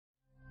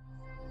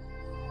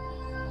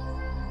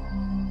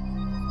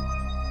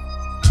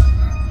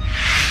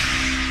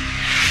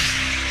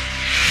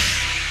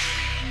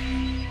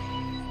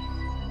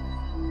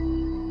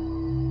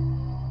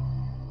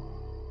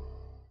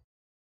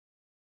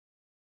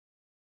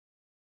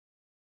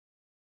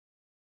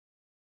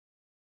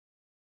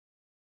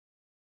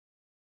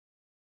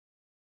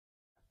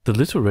The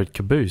little red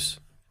caboose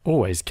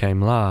always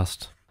came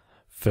last.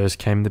 First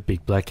came the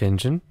big black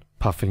engine,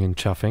 puffing and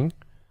chuffing.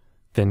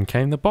 Then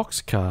came the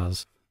box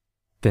cars.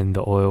 Then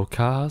the oil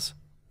cars.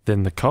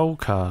 Then the coal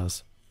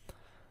cars.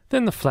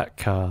 Then the flat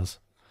cars.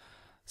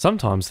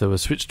 Sometimes they were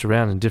switched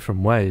around in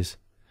different ways,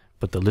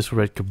 but the little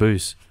red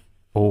caboose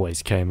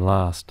always came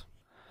last.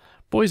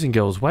 Boys and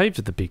girls waved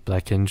at the big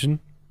black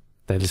engine.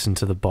 They listened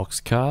to the box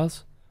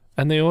cars,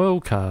 and the oil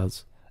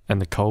cars,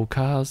 and the coal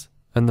cars,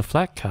 and the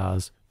flat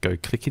cars go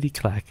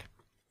clickety-clack.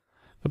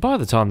 But by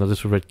the time the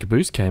little red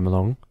caboose came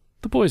along,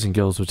 the boys and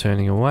girls were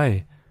turning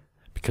away,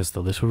 because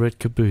the little red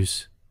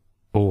caboose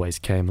always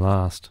came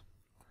last.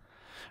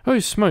 "Oh,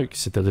 smoke,"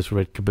 said the little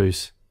red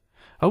caboose.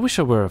 "I wish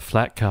I were a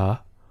flat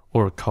car,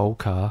 or a coal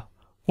car,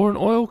 or an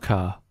oil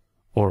car,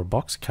 or a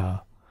box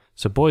car,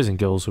 so boys and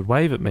girls would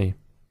wave at me.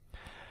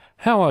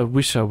 How I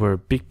wish I were a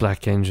big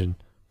black engine,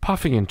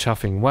 puffing and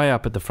chuffing way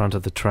up at the front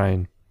of the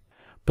train.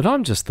 But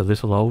I'm just the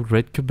little old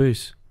red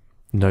caboose.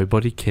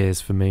 Nobody cares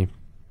for me."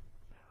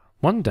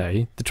 One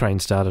day, the train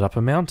started up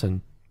a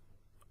mountain.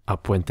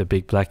 Up went the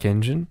big black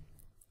engine.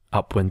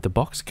 Up went the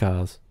box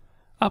cars.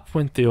 Up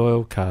went the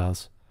oil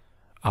cars.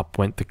 Up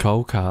went the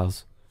coal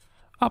cars.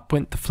 Up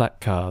went the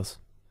flat cars.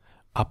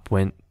 Up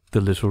went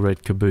the little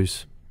red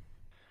caboose.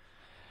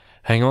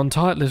 "Hang on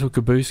tight, little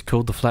caboose,"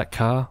 called the flat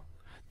car.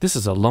 "This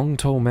is a long,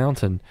 tall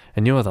mountain,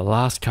 and you are the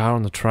last car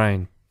on the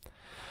train."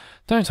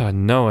 "Don't I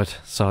know it?"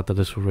 sighed the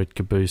little red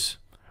caboose.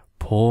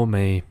 "Poor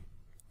me."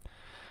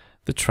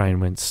 The train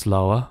went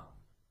slower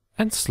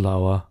and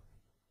slower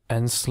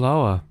and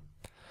slower.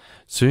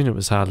 Soon it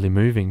was hardly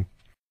moving.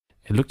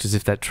 It looked as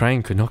if that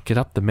train could not get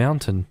up the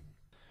mountain.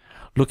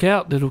 "Look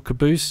out, little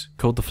caboose,"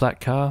 called the flat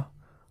car.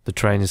 "The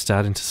train is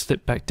starting to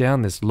slip back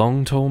down this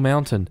long, tall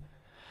mountain."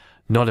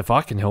 "Not if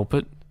I can help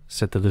it,"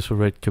 said the little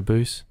red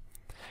caboose.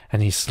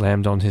 And he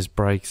slammed on his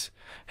brakes,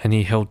 and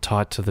he held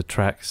tight to the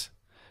tracks,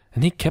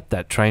 and he kept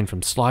that train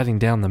from sliding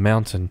down the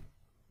mountain.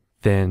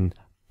 Then,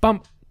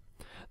 bump!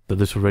 The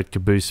little red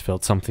caboose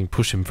felt something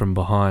push him from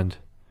behind.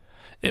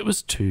 It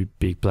was two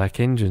big black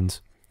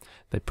engines.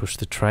 They pushed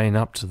the train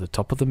up to the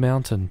top of the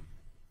mountain.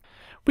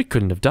 "We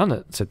couldn't have done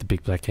it," said the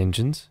big black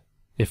engines,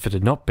 "if it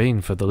had not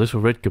been for the little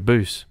red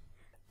caboose."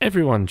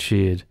 Everyone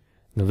cheered,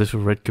 and the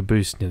little red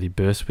caboose nearly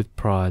burst with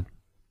pride.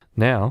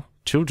 Now,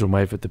 children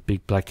wave at the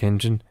big black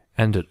engine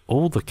and at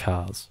all the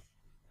cars.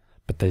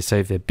 But they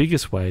save their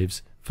biggest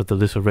waves for the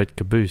little red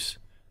caboose,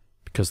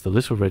 because the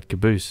little red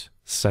caboose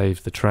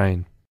saved the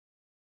train.